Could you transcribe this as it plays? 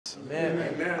Christ.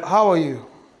 Amen. How are you?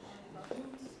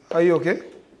 Are you okay?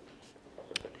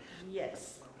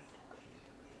 Yes.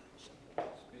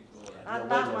 Not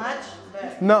that much,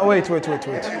 but... No, wait. Have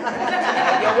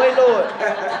your way, Lord.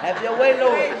 Have your way,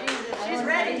 Lord. She's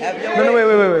ready. Have your No, way.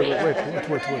 wait.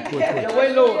 Have your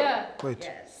way, Lord. Wait.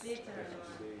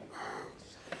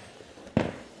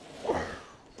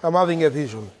 I'm having a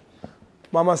vision.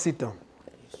 Mama, sit down.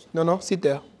 No, sit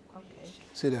there. Okay.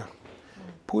 Sit there.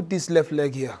 Put this left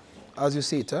leg here as you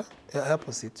sit. Huh? Yeah, help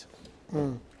us sit.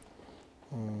 I'm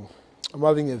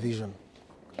having a vision.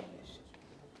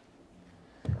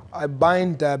 I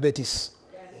bind diabetes.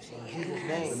 In Jesus'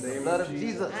 name. The blood of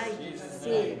Jesus.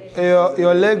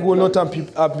 Your leg will not be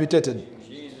amputated.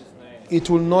 It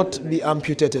will not be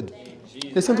amputated.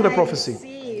 Listen to the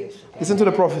prophecy. Listen to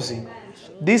the prophecy.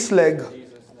 This leg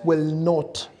will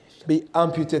not be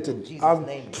amputated. I'm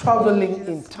traveling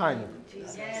in time.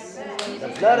 The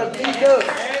blood of Jesus.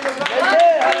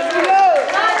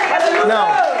 Hallelujah. Now,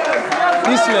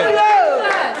 this leg.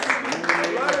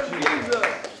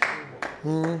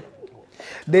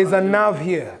 There's a nerve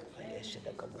here.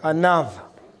 A nerve.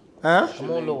 Huh?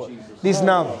 Come on, Lord. This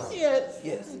nerve.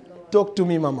 Yes. Talk to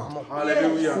me, Mama.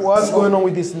 Hallelujah. What's going on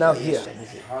with this nerve here?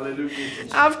 Hallelujah.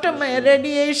 After my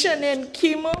radiation and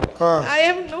chemo, I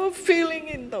have no feeling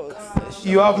in those.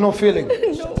 You have no feeling.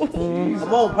 No.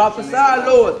 Come on, prophesy,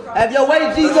 Lord. Have your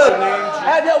way, Jesus.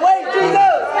 Have your way, Jesus.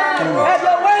 Have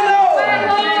your way, Lord.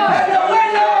 Have your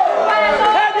way, Lord.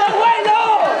 Have your way,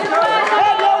 Lord.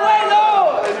 Have your way,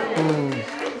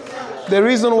 Lord. The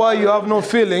reason why you have no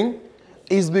feeling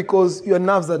is because your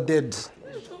nerves are dead.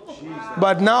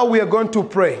 But now we are going to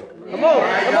pray. Come on.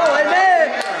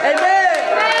 Amen. Amen.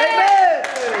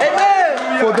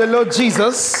 For the Lord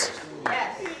Jesus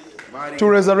to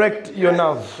resurrect your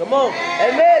nerve. Come on.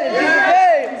 Amen. In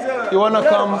Jesus' name. You want to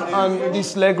come on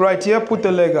this leg right here? Put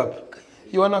the leg up.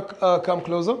 You want to come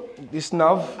closer? This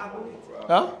nerve.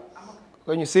 Huh?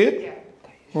 Can you see it?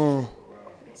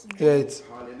 Yeah, it's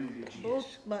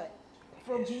Both, but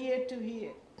from here to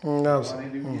here. nerves.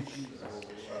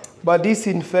 But this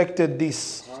infected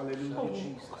this.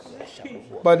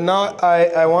 But now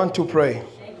I want to pray.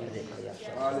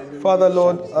 Father,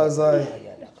 Lord, as I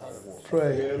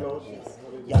pray.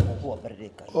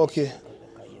 Okay.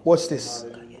 Watch this.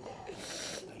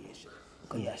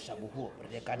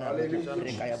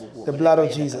 The blood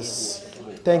of Jesus.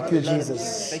 Thank you,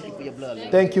 Jesus. Thank you for your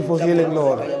blood. Thank you for healing,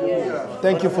 Lord.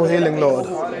 Thank you for healing, Lord.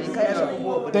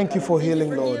 Thank you for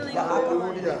healing, Lord.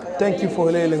 Thank you for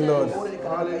healing, Lord.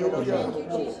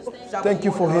 Thank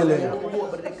you for healing.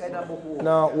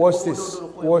 Now, watch this.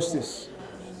 Watch this.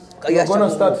 You're going to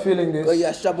start feeling this.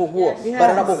 You feel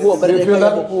that? You feel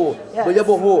that?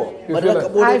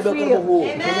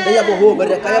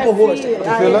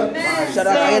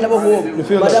 You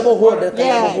feel that?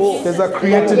 There's a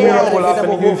creative miracle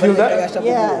happening. You feel that?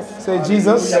 Yes. Say,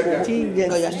 Jesus.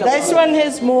 This one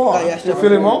has more. You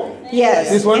feel it more? Yes.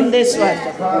 This one? In this one.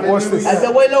 Watch this. Have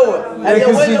your way, Lord. Have Thank your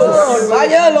you, way, Jesus. Lord.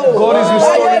 God is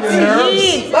restoring the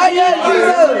nerves.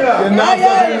 The nerves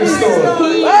are being restored.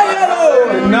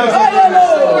 The nerves are being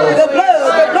restored. The blood of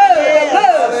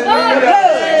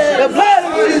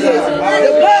Jesus.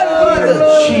 The blood of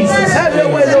Jesus. Jesus. Have your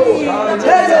way, Lord.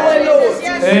 Have your way, Lord.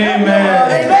 Amen.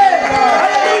 Amen.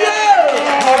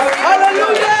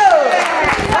 Hallelujah.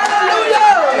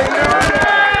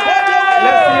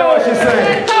 Let's hear what she's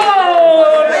saying.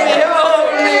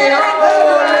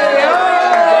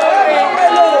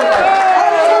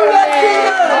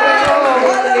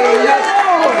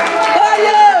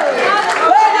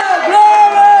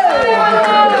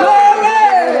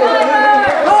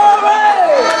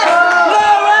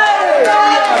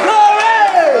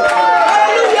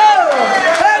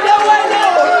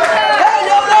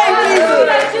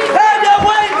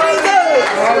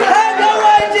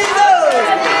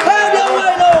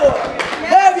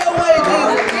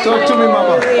 Talk to me,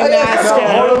 Mama. Now,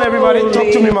 hold on, everybody.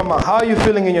 Talk to me, Mama. How are you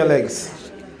feeling in your legs?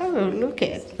 Oh, look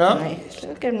at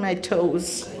my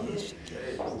toes.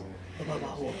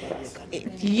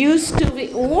 It used to be.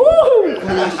 Ooh,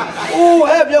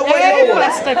 Have your way, Lord.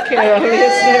 Pastor Carol,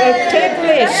 it's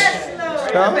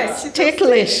ticklish.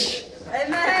 Ticklish.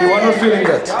 You are not feeling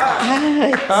that?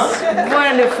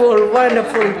 It's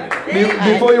wonderful.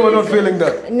 Before you were not feeling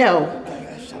that? No.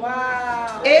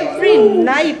 Every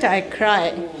night I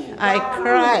cry.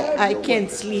 I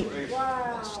can't sleep.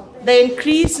 They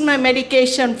increased my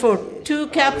medication for 2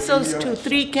 capsules to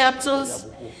 3 capsules.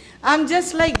 I'm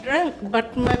just like drunk,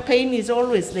 but my pain is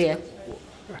always there.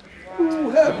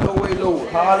 Have your way, Lord.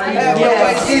 Have your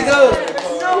way, Jesus.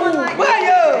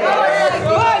 Fire!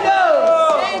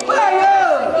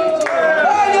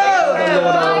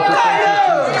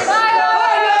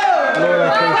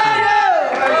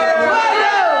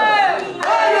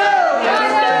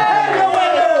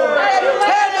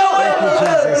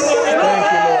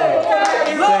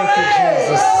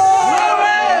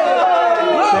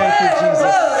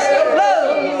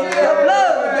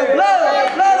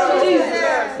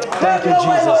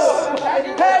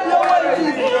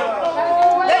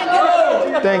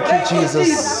 Thank you,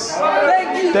 Jesus.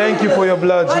 Thank you for your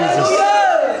blood, Jesus.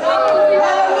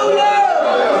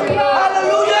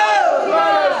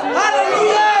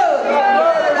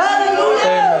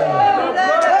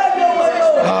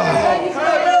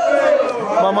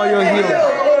 Mama, you're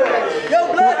healed.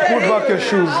 Put back your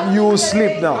shoes. You will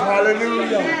sleep now.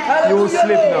 You will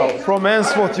sleep now. From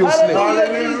henceforth, you will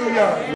sleep.